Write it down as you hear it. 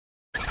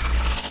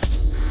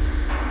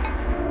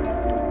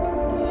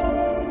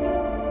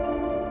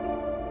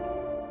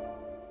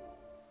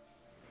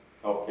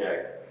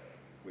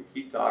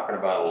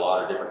about a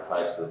lot of different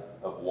types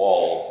of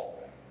walls.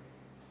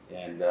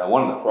 And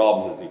one of the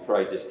problems is we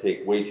probably just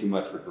take way too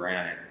much for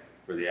granted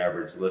for the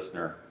average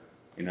listener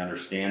in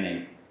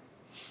understanding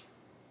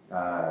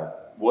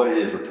what it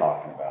is we're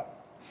talking about.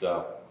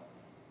 So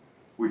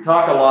we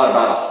talk a lot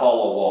about a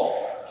hollow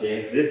wall.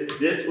 Okay,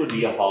 this would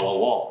be a hollow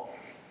wall.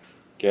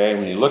 Okay,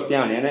 when you look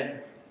down in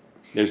it,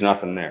 there's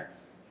nothing there.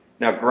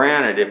 Now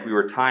granted, if we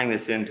were tying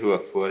this into a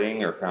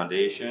footing or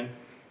foundation,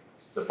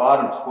 the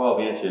bottom 12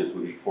 inches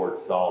would be poured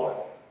solid.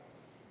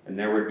 And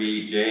there would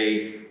be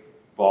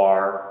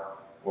J-bar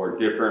or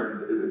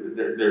different,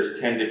 there's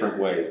 10 different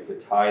ways to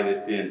tie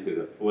this into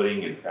the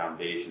footing and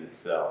foundation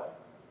itself.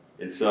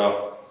 And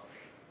so,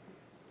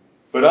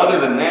 but other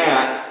than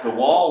that, the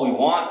wall we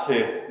want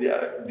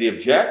to, the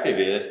objective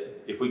is,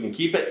 if we can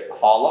keep it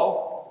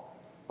hollow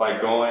by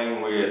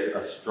going with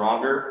a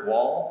stronger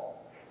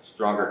wall,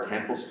 stronger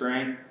tensile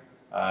strength,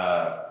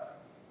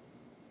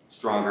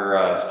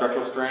 stronger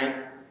structural strength,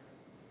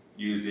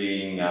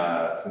 using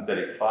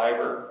synthetic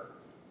fiber,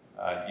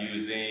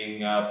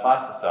 using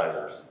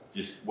plasticizers,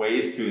 just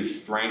ways to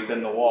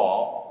strengthen the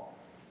wall.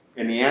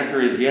 And the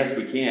answer is yes,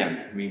 we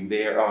can. I mean,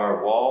 there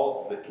are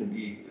walls that can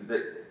be,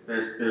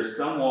 there's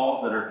some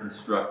walls that are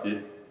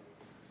constructed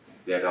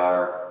that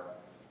are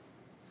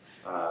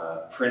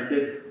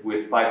printed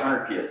with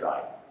 500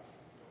 psi.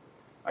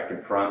 I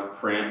can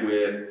print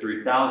with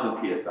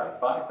 3,000 psi,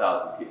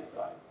 5,000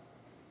 psi.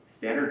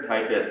 Standard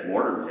type S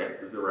mortar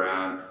mix is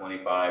around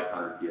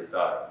 2,500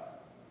 psi.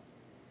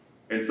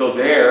 And so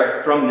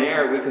from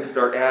there, we can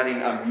start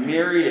adding a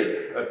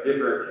myriad of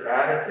different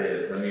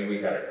additives. I mean,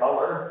 we have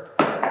color,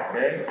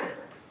 okay?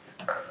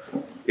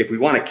 If we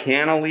want a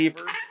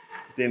cantilever,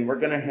 then we're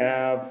gonna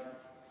have,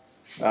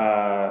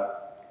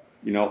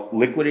 you know,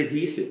 liquid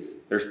adhesives.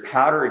 There's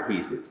powder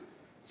adhesives.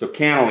 So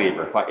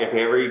cantilever, if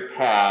every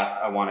pass,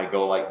 I wanna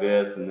go like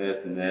this and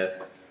this and this.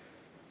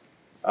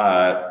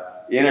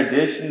 In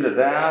addition to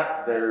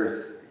that,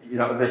 there's, you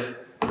know,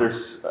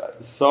 there's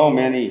so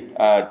many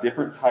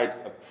different types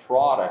of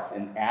products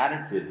and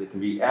additives that can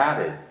be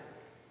added.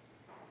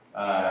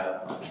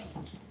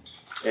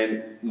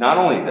 And not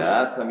only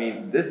that, I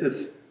mean, this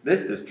is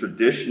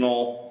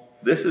traditional,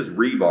 this is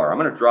rebar. I'm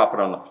gonna drop it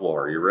on the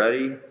floor. You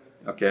ready?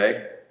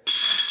 Okay.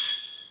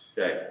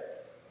 Okay.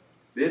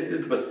 This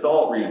is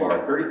basalt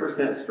rebar,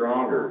 30%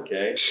 stronger,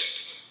 okay?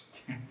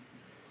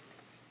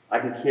 I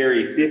can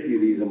carry 50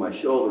 of these on my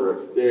shoulder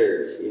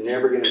upstairs. You're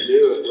never gonna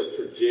do it with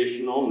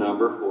traditional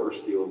number 4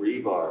 steel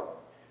rebar.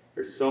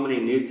 There's so many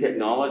new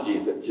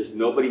technologies that just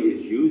nobody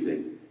is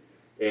using.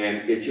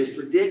 And it's just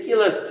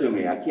ridiculous to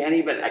me. I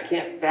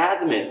can't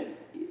fathom it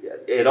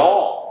at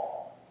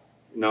all.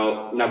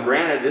 Now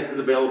granted, this is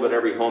available at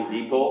every Home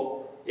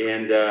Depot,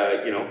 and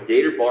you know,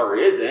 Gator Bar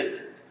isn't,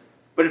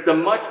 but it's a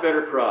much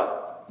better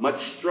product, much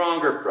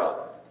stronger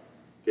product,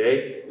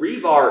 okay?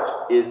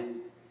 Rebar is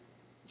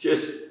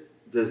just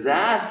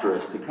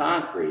disastrous to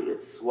concrete.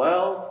 It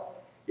swells,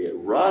 it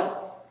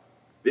rusts.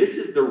 This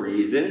is the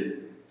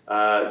reason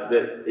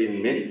that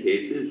in many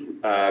cases,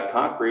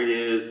 concrete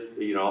is,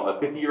 you know, a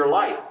 50-year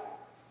life.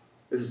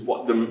 This is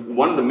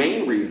one of the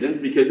main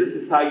reasons, because this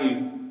is how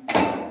you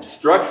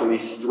structurally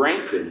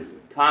strengthen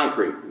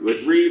concrete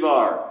with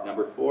rebar,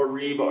 number 4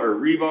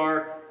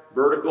 rebar,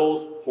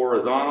 verticals,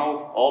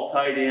 horizontals, all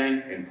tied in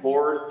and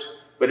poured.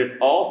 But it's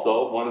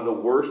also one of the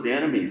worst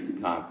enemies to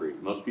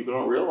concrete. Most people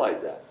don't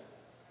realize that.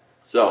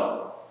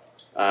 So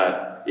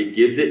it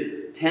gives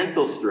it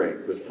tensile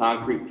strength, which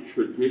concrete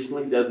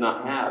traditionally does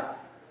not have.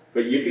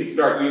 But you can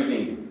start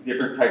using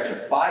different types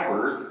of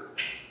fibers,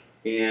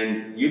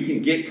 and you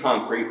can get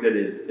concrete that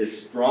is as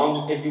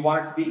strong as you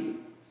want it to be.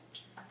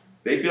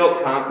 They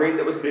built concrete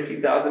that was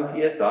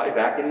 50,000 psi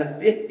back in the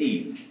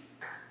 50s.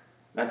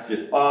 That's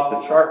just off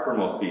the chart for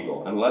most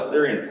people, unless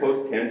they're in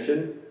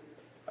post-tension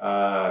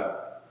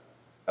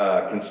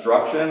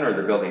construction or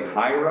they're building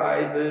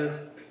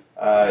high-rises.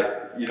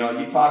 You know,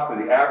 you talk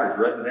to the average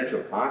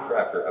residential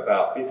contractor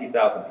about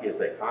 50,000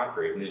 psi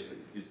concrete, and it's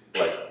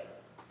like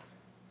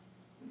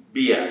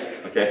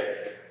BS,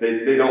 okay?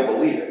 They don't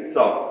believe it.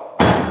 So,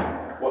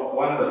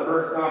 one of the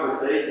first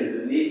conversations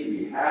that needs to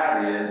be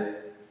had is,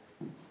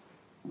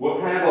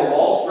 what kind of a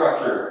wall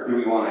structure do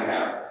we want to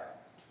have?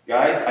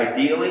 Guys,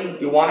 ideally,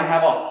 you want to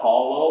have a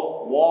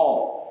hollow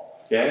wall,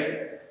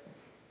 okay?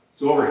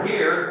 So over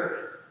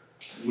here,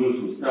 move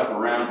some stuff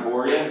around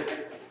for you.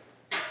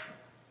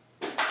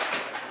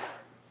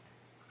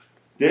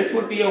 This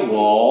would be a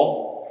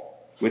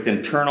wall with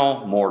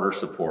internal mortar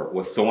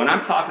support. So when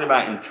I'm talking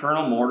about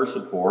internal mortar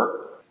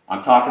support,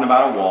 I'm talking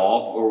about a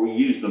wall where we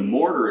use the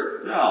mortar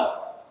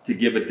itself to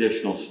give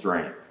additional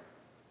strength.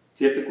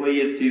 Typically,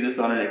 you'd see this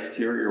on an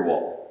exterior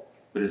wall,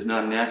 but it's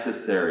not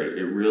necessary.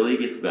 It really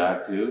gets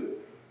back to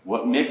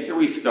what mix are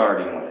we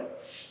starting with,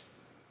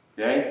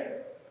 okay?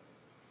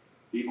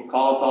 People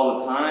call us all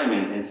the time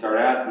and start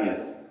asking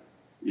us,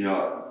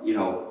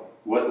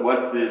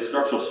 what's the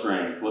structural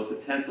strength? What's the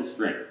tensile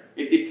strength?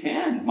 It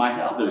depends. My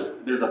hell,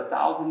 there's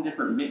 1,000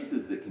 different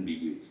mixes that can be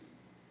used,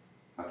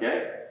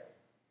 okay?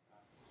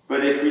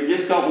 But if we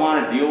just don't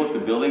want to deal with the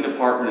building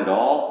department at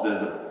all, then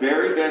the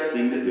very best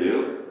thing to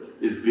do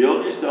is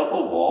build yourself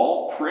a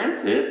wall,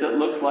 print it, that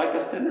looks like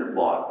a cinder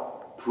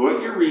block.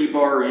 Put your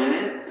rebar in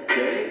it,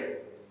 okay?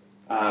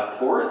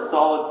 Pour it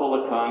solid full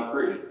of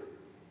concrete,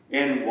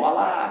 and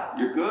voila,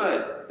 you're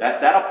good.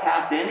 That'll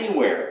pass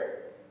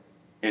anywhere,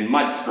 and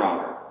much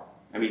stronger.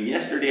 I mean,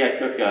 yesterday I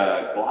took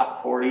a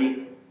Glock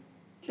 40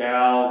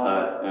 cal,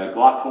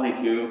 Glock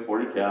 22,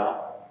 40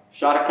 cal,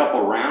 shot a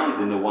couple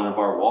rounds into one of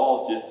our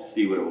walls just to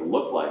see what it would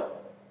look like.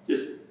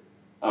 Just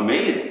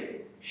amazing.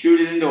 Shoot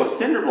it into a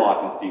cinder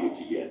block and see what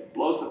you get.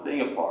 Blows the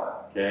thing apart,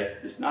 okay?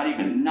 Just not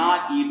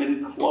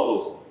even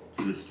close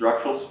to the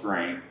structural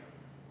strength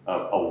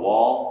of a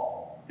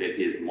wall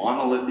that is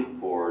monolithic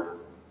poured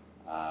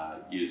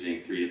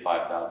using 3,000 to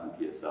 5,000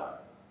 psi.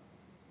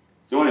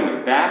 So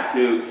anyway, back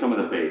to some of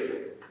the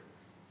basics.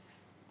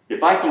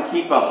 If I can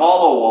keep a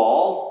hollow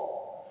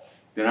wall,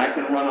 then I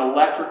can run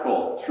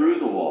electrical through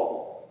the wall.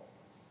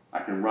 I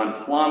can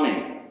run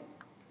plumbing,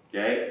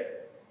 okay?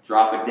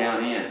 Drop it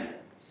down in.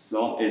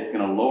 So it's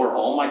going to lower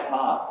all my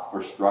costs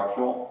for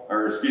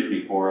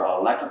for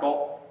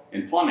electrical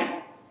and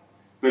plumbing.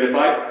 But if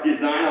I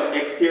design an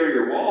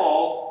exterior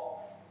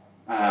wall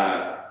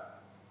that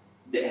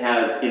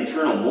has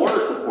internal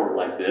mortar support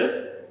like this,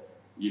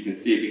 you can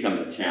see it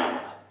becomes a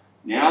challenge.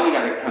 Now we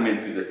got to come in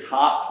through the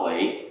top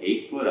plate,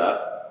 8 foot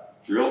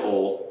up, drill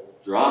holes,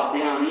 drop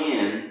down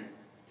in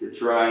to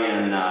try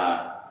and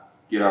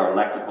get our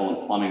electrical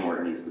and plumbing where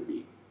it needs to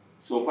be.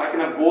 So if I can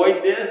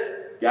avoid this,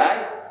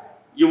 guys,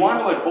 you want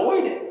to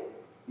avoid it,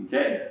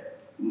 okay?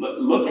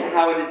 Look at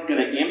how it's going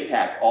to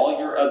impact all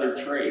your other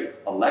trades,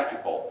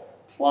 electrical,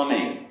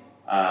 plumbing,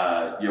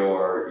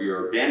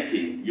 your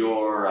venting,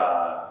 your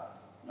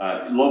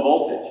low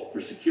voltage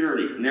for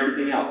security and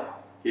everything else.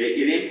 Okay?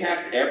 It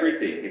impacts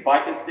everything. If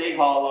I can stay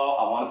hollow,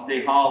 I want to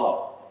stay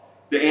hollow.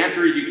 The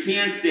answer is you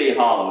can stay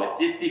hollow. It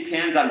just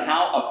depends on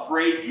how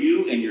afraid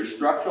you and your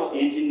structural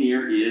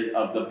engineer is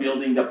of the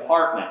building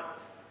department.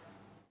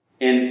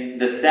 And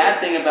the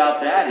sad thing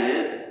about that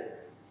is,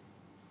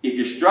 if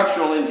your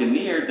structural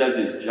engineer does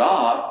his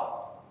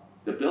job,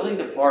 the building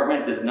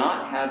department does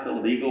not have the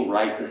legal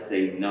right to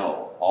say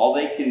no. All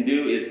they can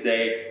do is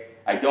say,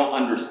 I don't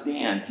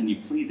understand, can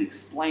you please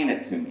explain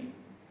it to me?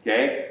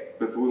 Okay?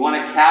 But if we want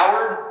a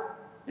coward,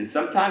 and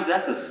sometimes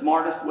that's the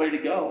smartest way to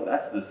go,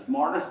 that's the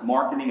smartest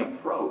marketing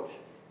approach,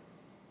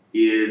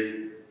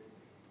 is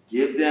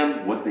give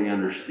them what they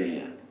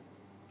understand.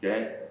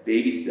 Okay?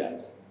 Baby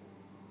steps.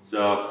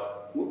 So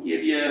we'll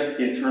give you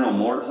internal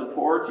mortar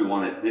support. You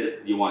want it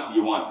this, you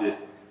want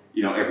this,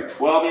 you know, every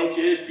 12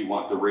 inches. You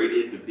want the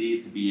radius of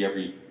these to be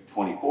every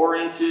 24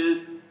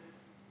 inches.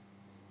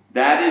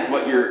 That is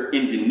what your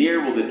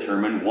engineer will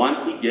determine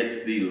once he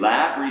gets the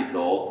lab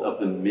results of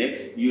the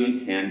mix you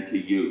intend to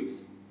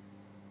use.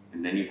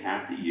 And then you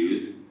have to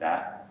use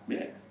that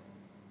mix.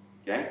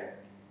 Okay?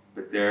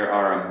 But there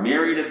are a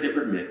myriad of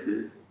different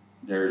mixes.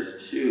 There's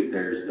 50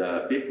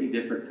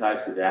 different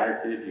types of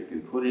additives you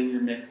can put in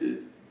your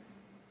mixes.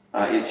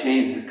 It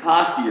changes the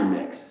cost of your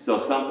mix. So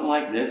something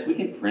like this, we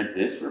can print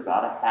this for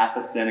about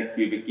 1/2 cent a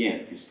cubic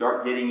inch. You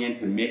start getting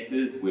into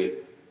mixes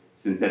with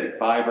synthetic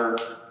fiber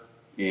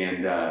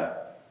and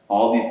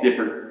all these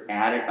different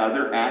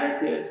other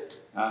additives,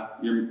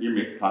 your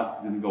mix cost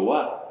is going to go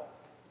up.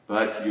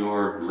 But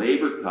your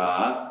labor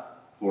cost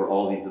for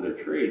all these other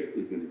trades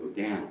is going to go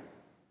down.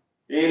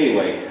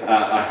 Anyway,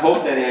 I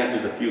hope that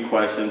answers a few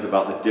questions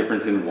about the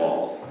difference in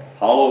walls.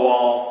 Hollow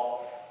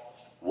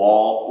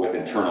wall with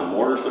internal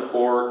mortar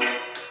support,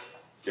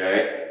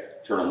 okay?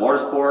 Internal mortar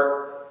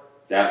support,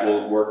 that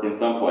will work in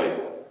some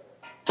places.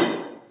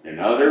 In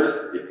others,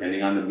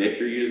 depending on the mix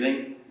you're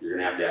using, you're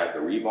going to have the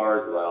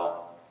rebar as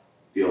well.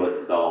 Feel it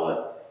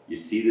solid. You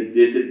see the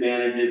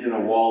disadvantages in a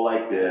wall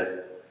like this.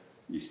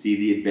 You see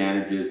the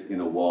advantages in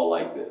a wall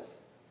like this.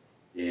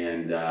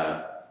 And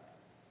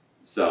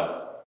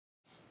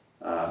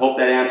hope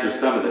that answers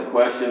some of the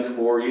questions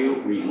for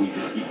you. We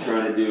just keep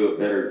trying to do a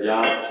better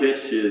job.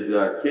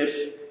 𝐂𝐇𝐎𝐒𝐿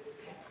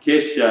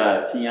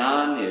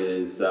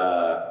is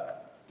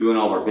doing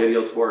all of our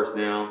videos for us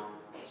now.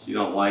 She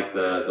don't like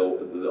the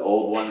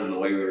old ones and the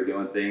way we were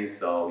doing things,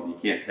 so you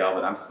can't tell,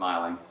 but I'm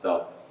smiling.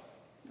 So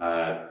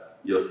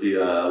you'll see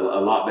a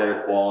lot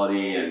better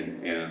quality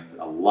and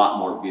a lot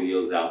more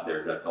videos out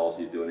there. That's all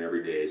she's doing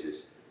every day, is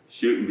just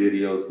shooting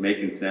videos,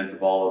 making sense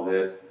of all of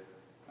this.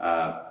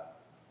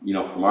 You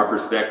know, from our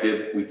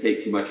perspective, we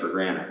take too much for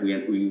granted.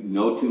 We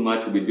know too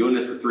much. We've been doing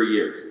this for 3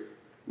 years.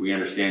 We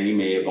understand you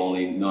may have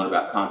only known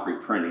about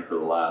concrete printing for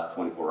the last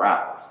 24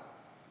 hours.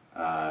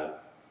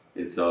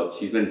 And so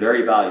she's been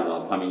very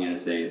valuable in coming in and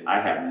saying, I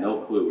have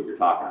no clue what you're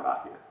talking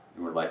about here.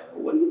 And we're like,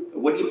 what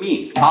do you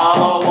mean?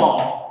 Hollow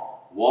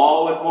wall.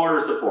 Wall with mortar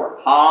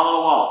support.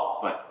 Hollow wall.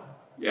 It's like,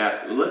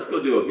 yeah, let's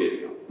go do a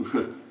video.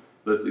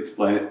 Let's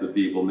explain it to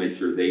people, make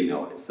sure they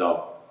know it.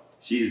 So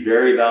she's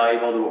very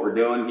valuable to what we're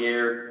doing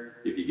here.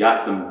 If you got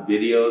some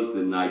videos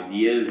and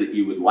ideas that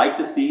you would like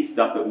to see,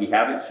 stuff that we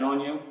haven't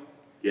shown you,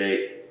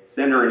 okay,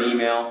 send her an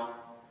email,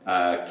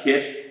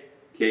 Kish,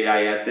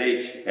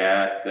 K-I-S-H,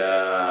 at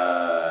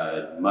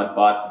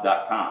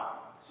mudbots.com.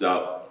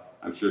 So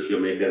I'm sure she'll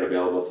make that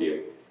available to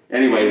you.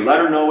 Anyway, let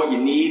her know what you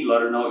need.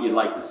 Let her know what you'd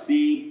like to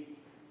see.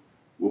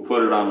 We'll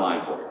put it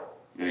online for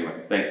you.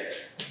 Anyway, thanks.